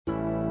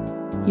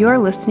You're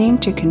listening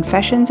to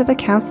Confessions of a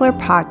Counselor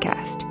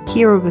podcast.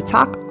 Here we will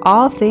talk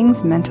all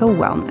things mental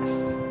wellness.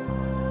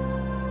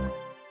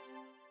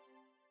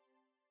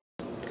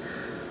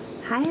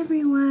 Hi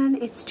everyone,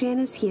 it's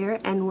Janice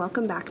here and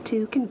welcome back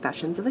to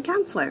Confessions of a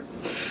Counselor.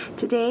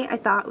 Today I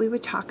thought we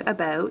would talk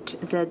about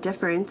the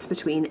difference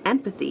between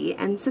empathy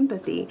and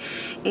sympathy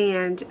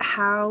and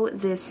how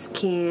this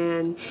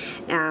can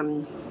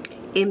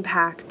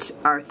impact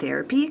our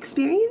therapy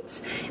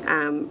experience.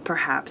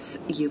 Perhaps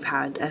you've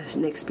had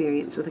an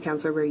experience with a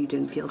counselor where you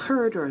didn't feel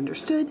heard or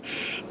understood,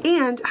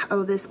 and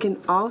how this can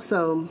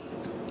also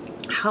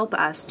help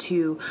us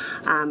to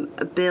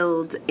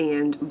build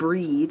and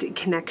breed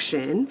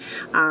connection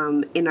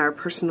in our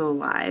personal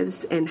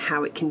lives, and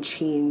how it can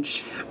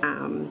change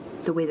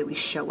the way that we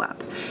show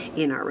up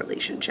in our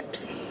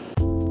relationships.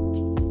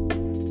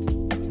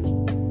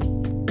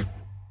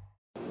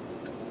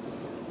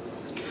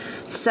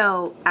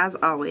 So, as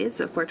always,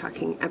 if we're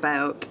talking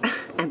about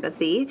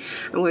empathy,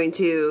 I'm going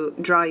to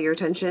draw your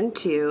attention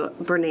to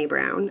Brené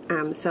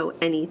Brown. So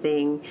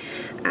anything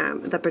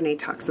that Brené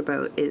talks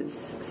about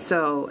is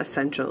so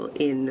essential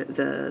in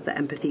the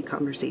empathy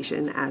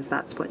conversation, as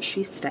that's what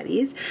she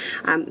studies.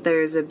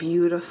 There's a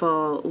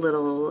beautiful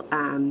little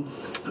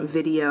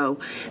video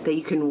that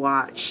you can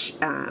watch,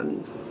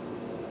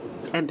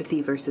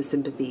 Empathy versus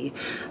Sympathy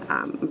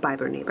by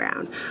Brené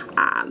Brown,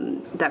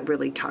 that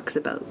really talks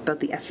about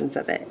the essence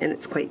of it, and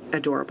it's quite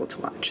adorable to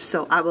watch.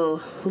 So I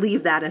will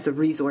leave that as a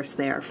resource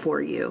there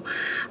for you.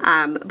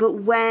 But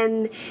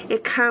when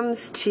it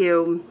comes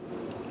to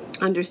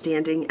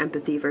understanding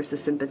empathy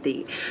versus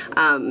sympathy,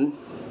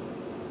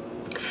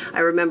 I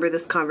remember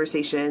this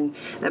conversation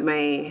that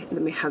my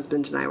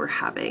husband and I were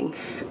having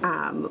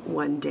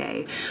one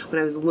day when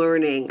I was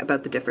learning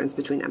about the difference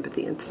between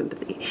empathy and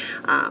sympathy.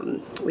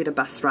 We had a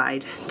bus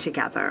ride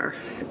together,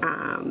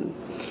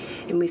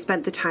 and we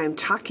spent the time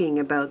talking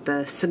about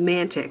the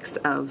semantics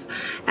of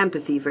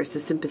empathy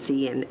versus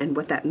sympathy and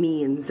what that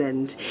means,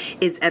 and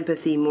is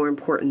empathy more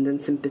important than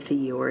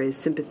sympathy, or is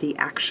sympathy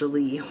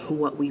actually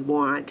what we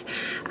want?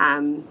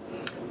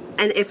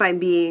 And if I'm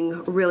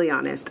being really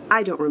honest,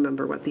 I don't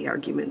remember what the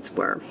arguments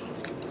were.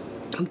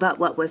 But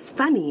what was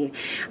funny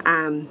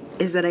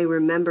is that I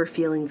remember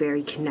feeling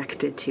very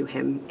connected to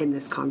him in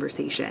this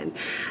conversation.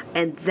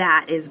 And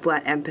that is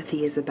what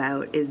empathy is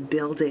about, is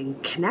building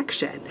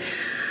connection.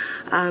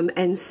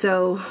 And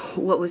so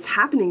what was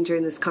happening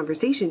during this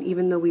conversation,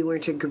 even though we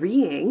weren't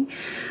agreeing,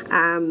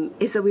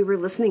 is that we were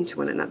listening to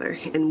one another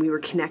and we were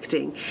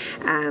connecting,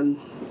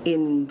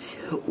 and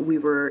we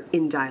were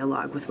in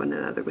dialogue with one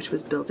another, which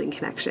was building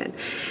connection.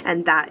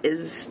 And that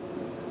is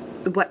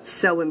what's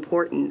so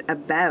important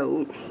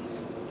about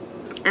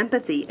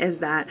empathy, is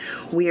that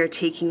we are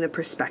taking the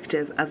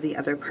perspective of the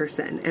other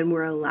person, and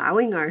we're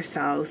allowing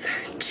ourselves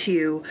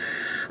to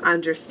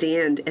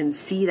understand and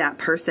see that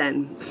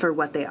person for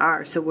what they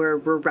are. So we're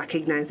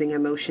recognizing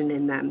emotion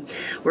in them.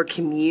 We're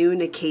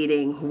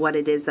communicating what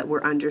it is that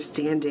we're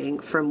understanding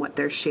from what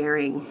they're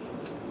sharing.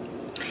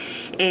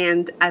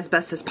 And as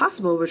best as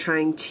possible, we're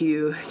trying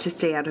to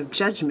stay out of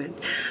judgment,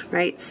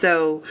 right?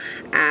 So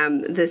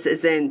this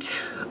isn't,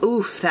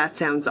 oof, that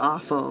sounds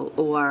awful,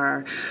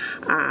 or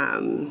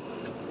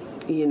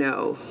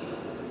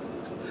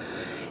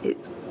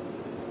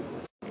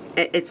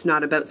it's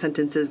not about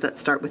sentences that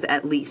start with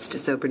 "at least."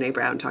 So Brené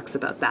Brown talks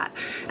about that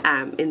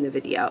in the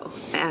video.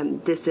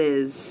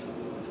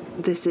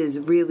 This is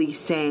really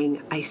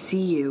saying, I see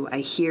you, I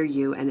hear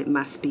you, and it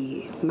must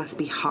be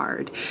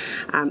hard,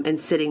 and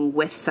sitting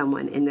with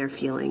someone in their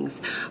feelings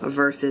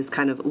versus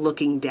kind of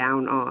looking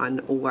down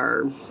on,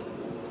 or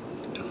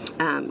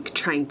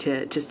trying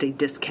to stay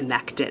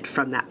disconnected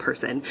from that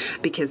person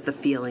because the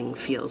feeling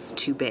feels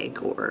too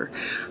big or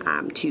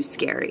too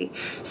scary.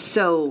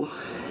 So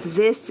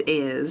this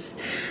is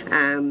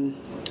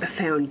a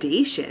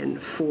foundation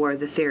for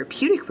the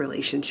therapeutic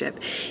relationship,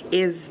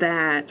 is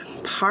that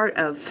part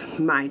of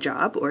my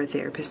job, or a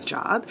therapist's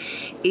job,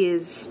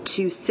 is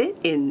to sit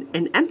in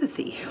an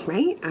empathy,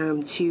 right?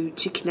 To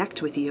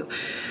connect with you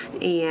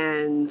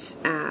and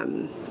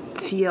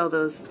feel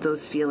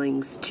those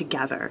feelings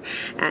together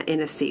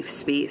in a safe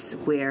space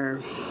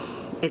where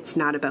it's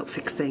not about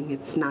fixing,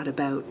 it's not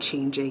about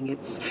changing,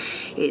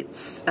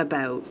 it's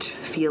about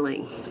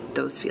feeling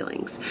those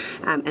feelings,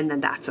 and then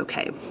that's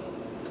okay.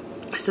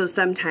 So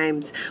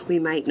sometimes we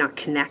might not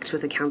connect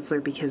with a counselor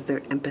because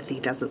their empathy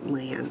doesn't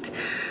land.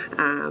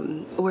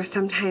 Or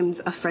sometimes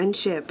a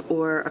friendship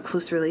or a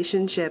close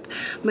relationship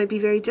might be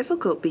very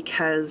difficult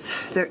because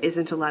there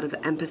isn't a lot of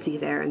empathy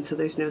there, and so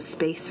there's no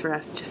space for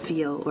us to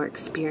feel or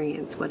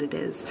experience what it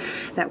is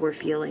that we're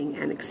feeling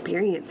and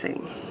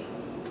experiencing.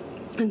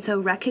 And so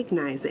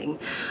recognizing,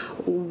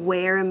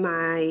 where am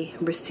I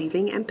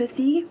receiving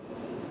empathy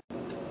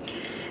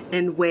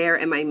and where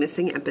am I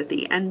missing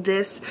empathy? And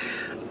this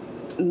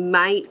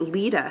might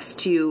lead us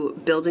to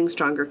building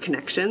stronger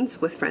connections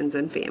with friends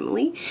and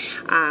family.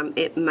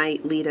 It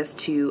might lead us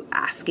to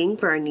asking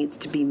for our needs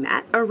to be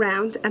met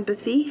around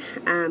empathy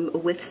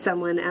with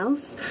someone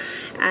else.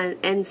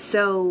 And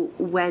so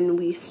when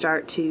we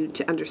start to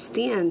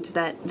understand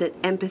that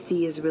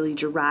empathy is really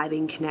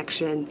deriving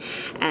connection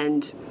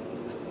and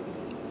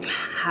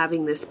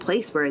having this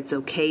place where it's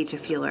okay to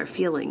feel our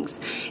feelings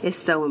is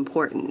so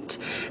important.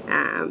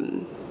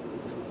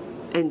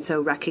 And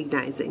so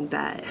recognizing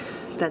that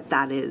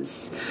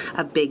is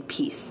a big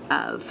piece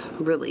of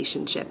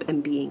relationship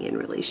and being in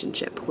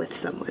relationship with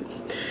someone.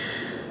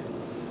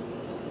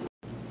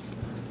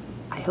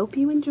 I hope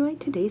you enjoyed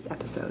today's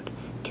episode.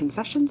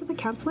 Confessions of a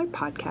Counselor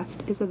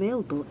podcast is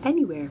available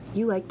anywhere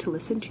you like to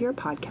listen to your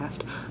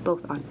podcast,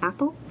 both on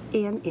Apple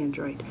and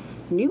Android.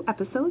 New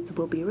episodes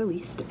will be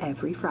released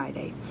every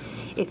Friday.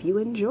 If you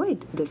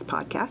enjoyed this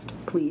podcast,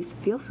 please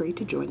feel free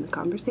to join the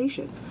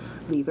conversation.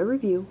 Leave a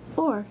review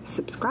or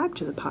subscribe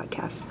to the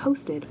podcast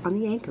hosted on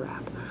the Anchor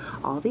app.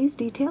 All these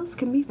details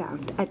can be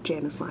found at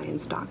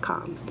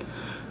JaniceLyons.com.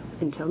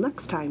 Until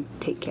next time,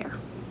 take care.